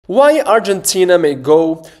Why Argentina may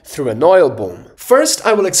go through an oil boom. First,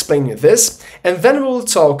 I will explain you this, and then we will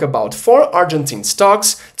talk about 4 Argentine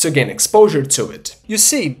stocks to gain exposure to it. You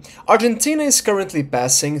see, Argentina is currently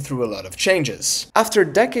passing through a lot of changes. After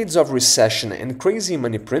decades of recession and crazy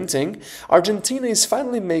money printing, Argentina is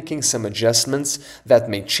finally making some adjustments that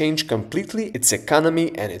may change completely its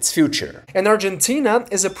economy and its future. And Argentina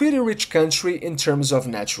is a pretty rich country in terms of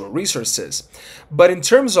natural resources. But in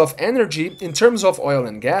terms of energy, in terms of oil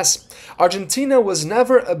and gas, Argentina was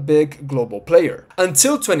never a big global player.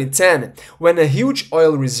 Until 2010, when a huge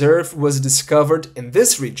oil reserve was discovered in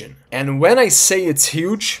this region. And when I say it's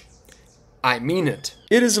huge, I mean it.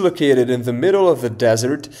 It is located in the middle of the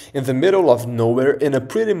desert, in the middle of nowhere, in a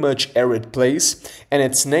pretty much arid place, and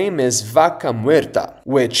its name is Vaca Muerta,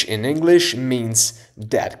 which in English means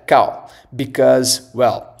dead cow. Because,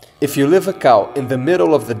 well, if you leave a cow in the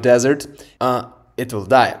middle of the desert, it will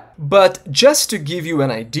die. But just to give you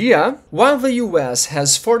an idea, while the US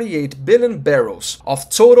has 48 billion barrels of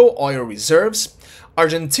total oil reserves,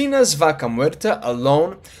 Argentina's Vaca Muerta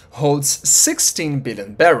alone holds 16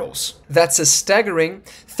 billion barrels. That's a staggering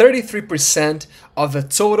 33% of the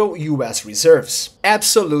total US reserves.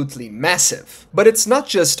 Absolutely massive. But it's not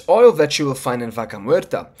just oil that you will find in Vaca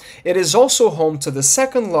Muerta. It is also home to the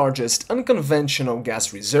second largest unconventional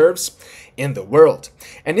gas reserves in the world.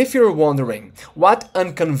 And if you're wondering what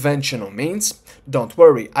unconventional means, don't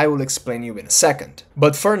worry, I will explain you in a second.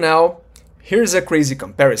 But for now, here's a crazy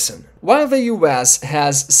comparison. While the US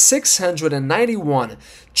has 691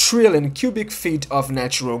 trillion cubic feet of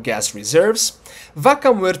natural gas reserves, Vaca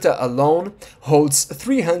Muerta alone holds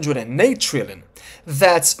 308 trillion.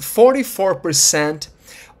 That's 44%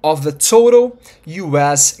 of the total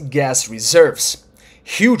US gas reserves.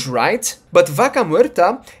 Huge, right? But Vaca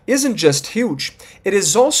Muerta isn't just huge, it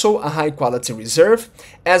is also a high-quality reserve,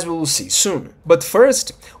 as we will see soon. But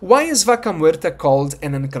first, why is Vaca Muerta called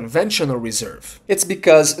an unconventional reserve? It's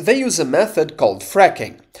because they use a method called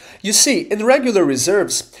fracking. You see, in regular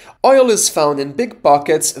reserves, oil is found in big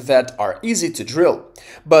pockets that are easy to drill.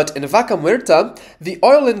 But in Vaca Muerta, the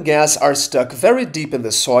oil and gas are stuck very deep in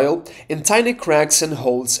the soil, in tiny cracks and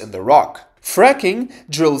holes in the rock. Fracking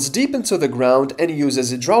drills deep into the ground and uses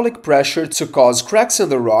hydraulic pressure to cause cracks in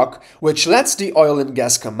the rock, which lets the oil and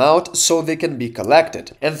gas come out so they can be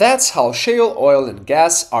collected. And that's how shale oil and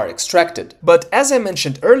gas are extracted. But as I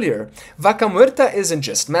mentioned earlier, Vaca Muerta isn't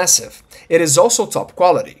just massive, it is also top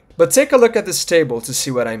quality. But take a look at this table to see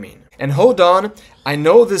what I mean. And hold on, I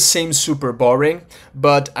know this seems super boring,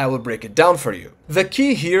 but I will break it down for you. The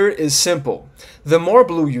key here is simple. The more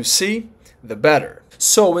blue you see, the better.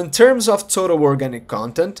 So in terms of total organic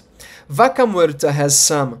content, Vaca Muerta has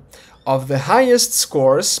some of the highest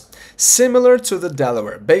scores, similar to the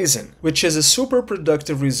Delaware Basin, which is a super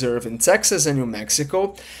productive reserve in Texas and New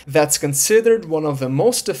Mexico that's considered one of the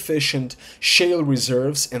most efficient shale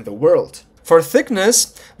reserves in the world. For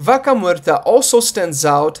thickness, Vaca Muerta also stands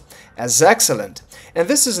out as excellent. And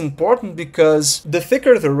this is important because the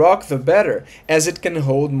thicker the rock, the better, as it can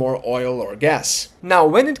hold more oil or gas. Now,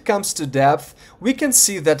 when it comes to depth, we can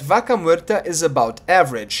see that Vaca Muerta is about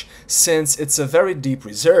average, since it's a very deep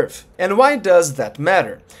reserve. And why does that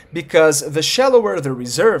matter? Because the shallower the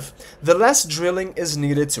reserve, the less drilling is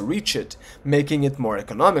needed to reach it, making it more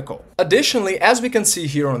economical. Additionally, as we can see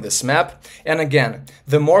here on this map, and again,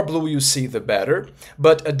 the more blue you see, the better,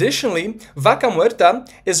 but additionally, Vaca Muerta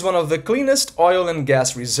is one of the cleanest oil and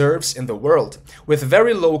gas reserves in the world, with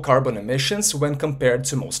very low carbon emissions when compared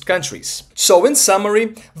to most countries. So in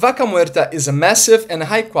summary, Vaca Muerta is a massive and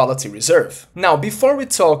high quality reserve. Now, before we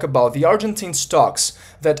talk about the Argentine stocks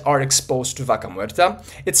that are exposed to Vaca Muerta,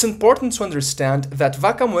 it's important to understand that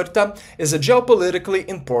Vaca Muerta is a geopolitically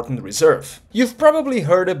important reserve. You've probably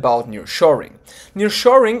heard about nearshoring.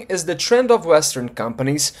 Nearshoring is the trend of Western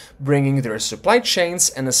companies bringing their supply chains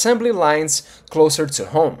and assembly lines closer to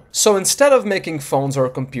home. So instead of making phones or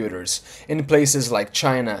computers in places like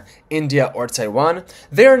China, India or Taiwan,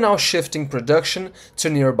 they are now shifting production to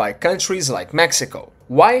nearby countries like Mexico.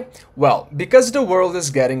 Why? Well, because the world is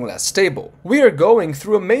getting less stable. We are going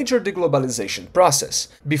through a major deglobalization process.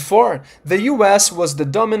 Before, the US was the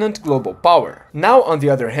dominant global power. Now, on the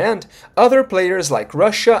other hand, other players like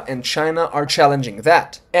Russia and China are challenging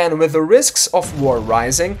that. And with the risks of war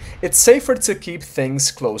rising, it's safer to keep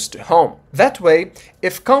things close to home. That way,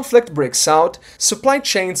 if conflict breaks out, supply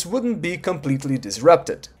chains wouldn't be completely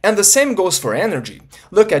disrupted. And the same goes for energy.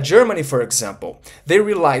 Look at Germany, for example. They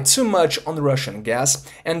relied too much on Russian gas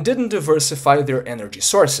and didn't diversify their energy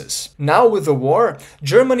sources. Now with the war,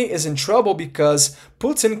 Germany is in trouble because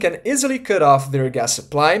Putin can easily cut off their gas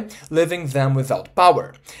supply, leaving them without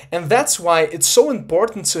power. And that's why it's so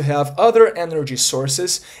important to have other energy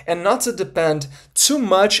sources and not to depend too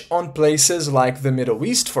much on places like the Middle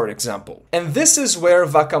East, for example. And this is where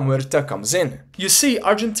Vaca Muerta comes in. You see,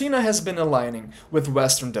 Argentina has been aligning with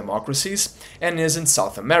Western democracies and is in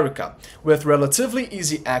South America, with relatively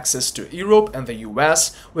easy access to Europe and the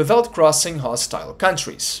US without crossing hostile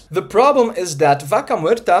countries. The problem is that Vaca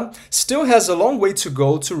Muerta still has a long way to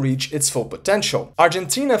go to reach its full potential.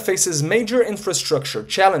 Argentina faces major infrastructure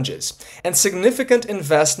challenges, and significant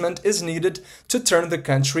investment is needed to turn the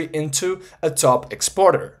country into a top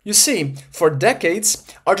exporter. You see, for decades,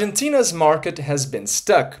 Argentina's market has been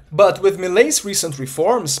stuck, but with Milei's recent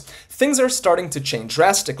reforms, things are starting to change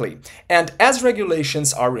drastically, and as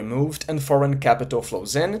regulations are removed and foreign capital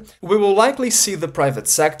flows in, we will likely see the private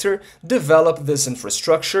sector develop this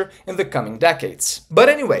infrastructure in the coming decades. But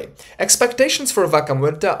anyway, expectations for Vaca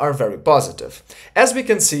Muerta are very positive. As we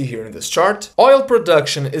can see here in this chart, oil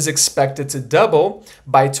production is expected to double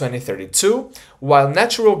by 2032, while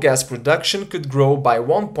natural gas production could grow by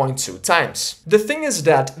 1.2 times. The thing is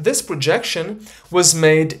that this projection was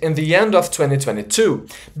made in the end of 2022,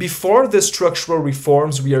 before the structural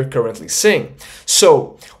reforms we are currently seeing.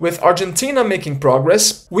 So, with Argentina making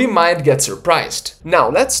progress, we might get surprised. Now,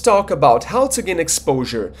 let's talk about how to gain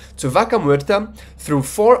exposure to Vaca Muerta through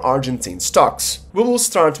 4 Argentine stocks. We will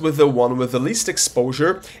start with the one with the least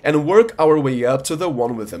exposure and work our way up to the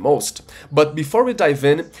one with the most. But before we dive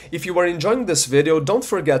in, if you are enjoying this video, don't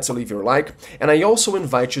forget to leave your like, and I also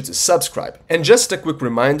invite you to subscribe. And just a quick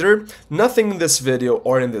reminder, nothing in this video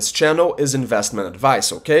or in this channel is investment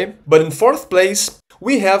advice, okay? But in 4th place,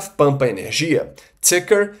 we have Pampa Energia,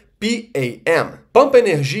 ticker PAM. Pampa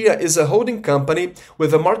Energia is a holding company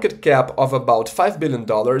with a market cap of about $5 billion,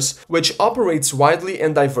 which operates widely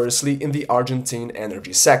and diversely in the Argentine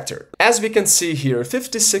energy sector. As we can see here,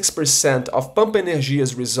 56% of Pampa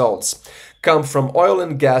Energia's results come from oil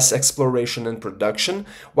and gas exploration and production,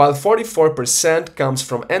 while 44% comes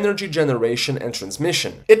from energy generation and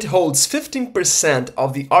transmission. It holds 15%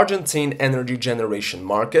 of the Argentine energy generation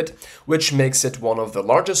market, which makes it one of the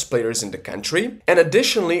largest players in the country, and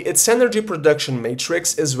additionally, its energy production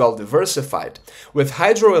matrix is well diversified, with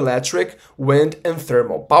hydroelectric, wind, and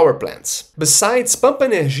thermal power plants. Besides, Pampa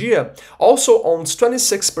Energia also owns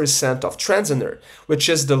 26% of Transener, which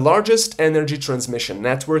is the largest energy transmission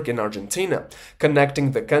network in Argentina,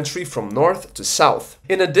 connecting the country from north to south.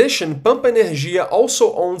 In addition, Pampa Energia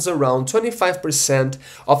also owns around 25%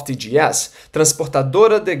 of TGS,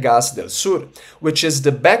 Transportadora de Gas del Sur, which is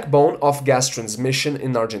the backbone of gas transmission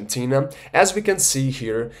in Argentina, as we can see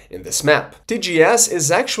here in this map. TGS is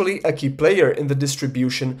actually a key player in the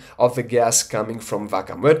distribution of the gas coming from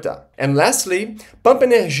Vaca Muerta. And lastly, Pampa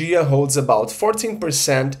Energia holds about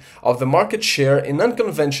 14% of the market share in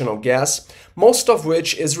unconventional gas, most of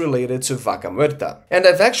which is related to Vaca Muerta. And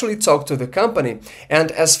I've actually talked to the company,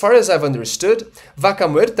 and as far as I've understood, Vaca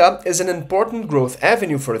Muerta is an important growth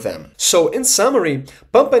avenue for them. So in summary,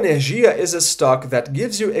 Pampa Energia is a stock that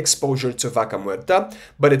gives you exposure to Vaca Muerta,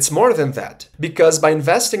 but it's more than that. Because by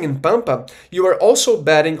investing in Pampa, you are also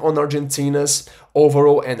betting on Argentina's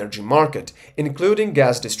overall energy market, including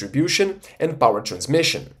gas distribution and power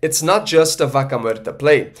transmission. It's not just a Vaca Muerta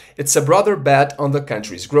play, it's a broader bet on the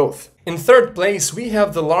country's growth. In 3rd place, we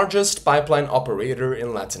have the largest pipeline operator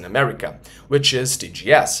in Latin America, which is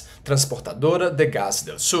TGS, Transportadora de Gas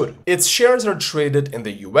del Sur. Its shares are traded in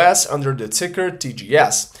the US under the ticker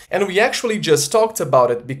TGS, and we actually just talked about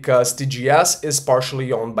it because TGS is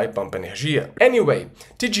partially owned by Pampa Energia. Anyway,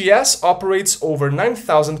 TGS operates over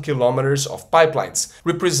 9,000 kilometers of pipelines,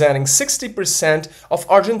 representing 60% of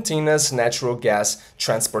Argentina's natural gas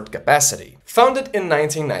transport capacity. Founded in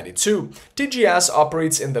 1992, TGS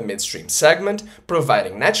operates in the midstream segment,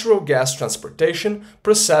 providing natural gas transportation,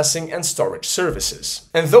 processing, and storage services.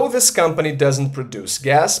 And though this company doesn't produce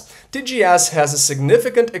gas, TGS has a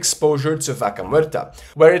significant exposure to Vaca Muerta,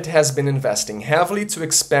 where it has been investing heavily to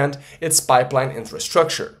expand its pipeline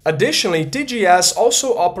infrastructure. Additionally, TGS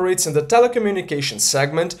also operates in the telecommunications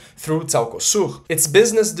segment through Telcosur, its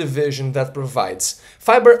business division that provides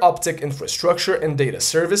fiber optic infrastructure and data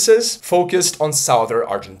services, focused focused on southern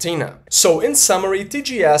Argentina. So in summary,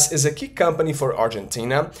 TGS is a key company for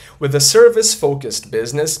Argentina with a service-focused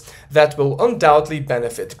business that will undoubtedly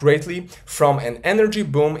benefit greatly from an energy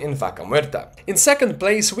boom in Vaca Muerta. In second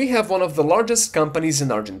place, we have one of the largest companies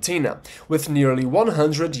in Argentina with nearly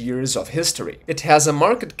 100 years of history. It has a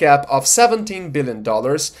market cap of $17 billion,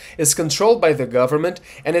 is controlled by the government,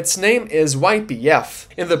 and its name is YPF.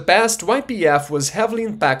 In the past, YPF was heavily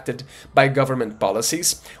impacted by government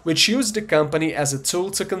policies, which used the company as a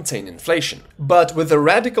tool to contain inflation. But with the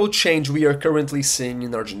radical change we are currently seeing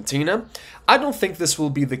in Argentina, I don't think this will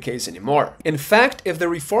be the case anymore. In fact, if the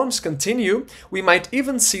reforms continue, we might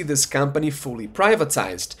even see this company fully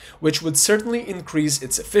privatized, which would certainly increase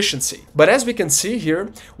its efficiency. But as we can see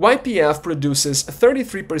here, YPF produces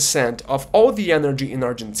 33% of all the energy in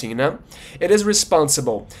Argentina. It is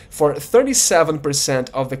responsible for 37%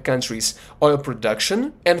 of the country's oil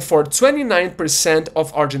production and for 29%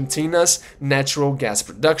 of Argentina's natural gas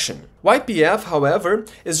production. YPF, however,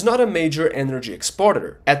 is not a major energy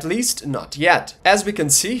exporter, at least not yet. As we can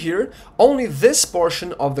see here, only this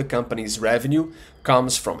portion of the company's revenue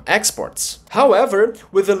comes from exports. However,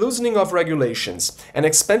 with the loosening of regulations and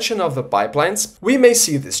expansion of the pipelines, we may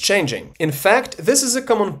see this changing. In fact, this is a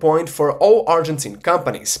common point for all Argentine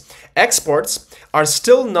companies. Exports are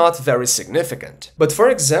still not very significant. But for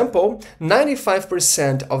example,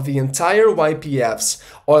 95% of the entire YPF's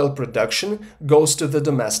oil production goes to the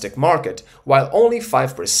domestic market, while only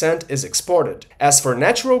 5% is exported. As for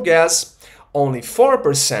natural gas, only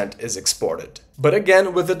 4% is exported. But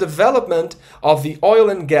again, with the development of the oil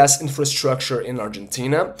and gas infrastructure in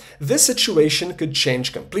Argentina, this situation could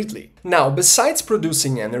change completely. Now, besides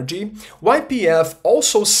producing energy, YPF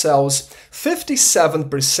also sells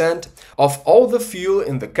 57% of all the fuel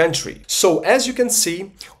in the country. So as you can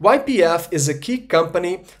see, YPF is a key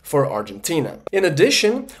company for Argentina. In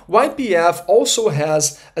addition, YPF also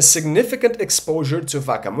has a significant exposure to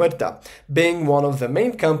Vaca Muerta, being one of the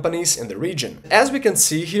main companies in the region. As we can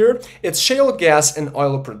see here, its shale gas and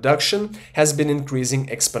oil production has been increasing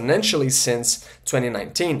exponentially since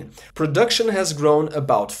 2019. Production has grown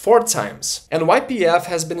about 4 times, and YPF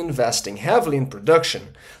has been investing heavily in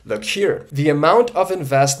production. Look here, the amount of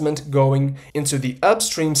investment going into the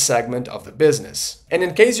upstream segment of the business. And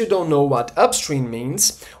in case you don't know what upstream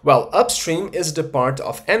means, well, upstream is the part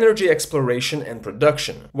of energy exploration and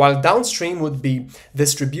production, while downstream would be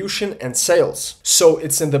distribution and sales. So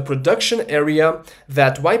it's in the production area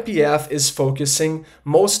that YPF is focusing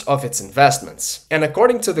most of its investments. And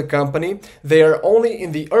according to the company, they are only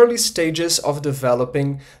in the early stages of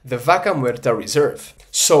developing the Vaca Muerta reserve.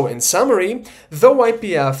 So in summary, though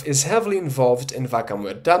YPF is heavily involved in Vaca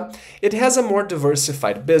Muerta, it has a more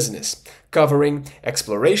diversified business, covering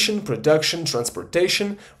exploration, production,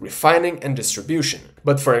 transportation, refining, and distribution.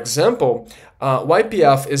 But for example,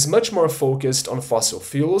 YPF is much more focused on fossil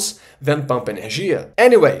fuels than Pampa Energia.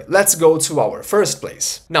 Anyway, let's go to our first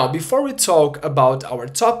place. Now, before we talk about our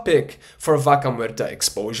top pick for Vaca Muerta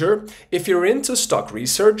exposure, if you're into stock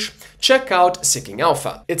research, check out Seeking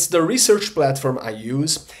Alpha. It's the research platform I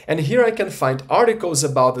use, and here I can find articles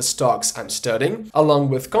about the stocks I'm studying, along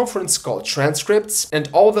with conference call transcripts and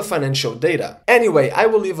all the financial data. Anyway, I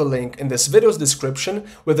will leave a link in this video's description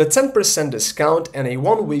with a 10% discount and a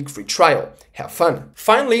 1-week free trial. Have fun!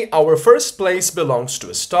 Finally, our first place belongs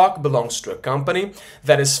to a company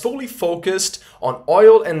that is fully focused on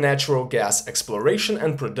oil and natural gas exploration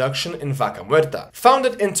and production in Vaca Muerta.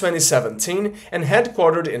 Founded in 2017 and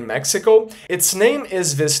headquartered in Mexico, its name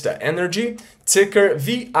is Vista Energy, ticker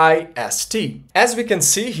VIST. As we can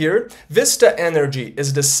see here, Vista Energy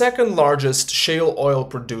is the second largest shale oil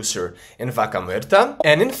producer in Vaca Muerta,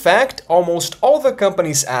 and in fact, almost all the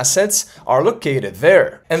company's assets are located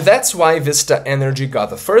there. And that's why Vista Energy got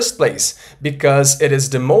the first place, because it is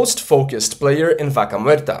the most focused player in Vaca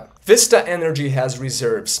Muerta. Vista Energy has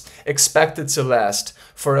reserves expected to last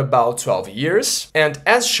for about 12 years, and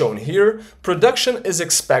as shown here, production is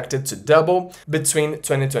expected to double between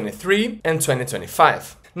 2023 and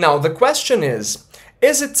 2025. Now, the question is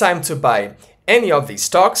it time to buy any of these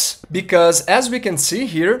stocks? Because as we can see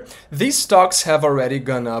here, these stocks have already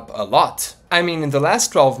gone up a lot. I mean, in the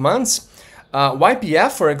last 12 months,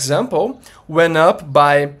 YPF, for example, went up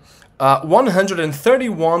by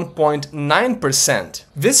 131.9%.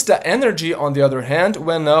 Vista Energy, on the other hand,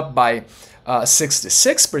 went up by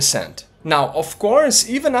 66%. Now, of course,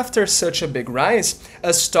 even after such a big rise,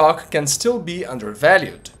 a stock can still be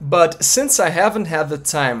undervalued. But since I haven't had the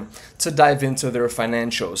time to dive into their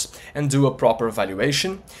financials and do a proper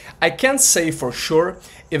valuation, I can't say for sure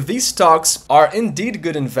if these stocks are indeed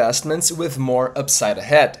good investments with more upside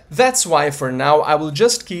ahead. That's why for now I will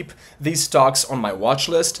just keep these stocks on my watch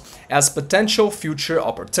list as potential future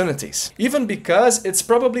opportunities, even because it's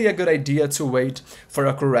probably a good idea to wait for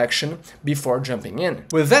a correction before jumping in.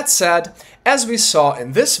 With that said, as we saw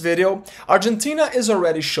in this video, Argentina is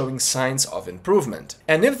already showing signs of improvement.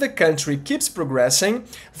 And if the country keeps progressing,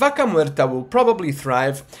 Vaca Muerta will probably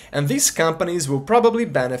thrive and these companies will probably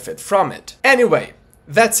benefit from it. Anyway,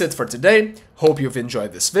 that's it for today. Hope you've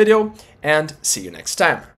enjoyed this video and see you next time.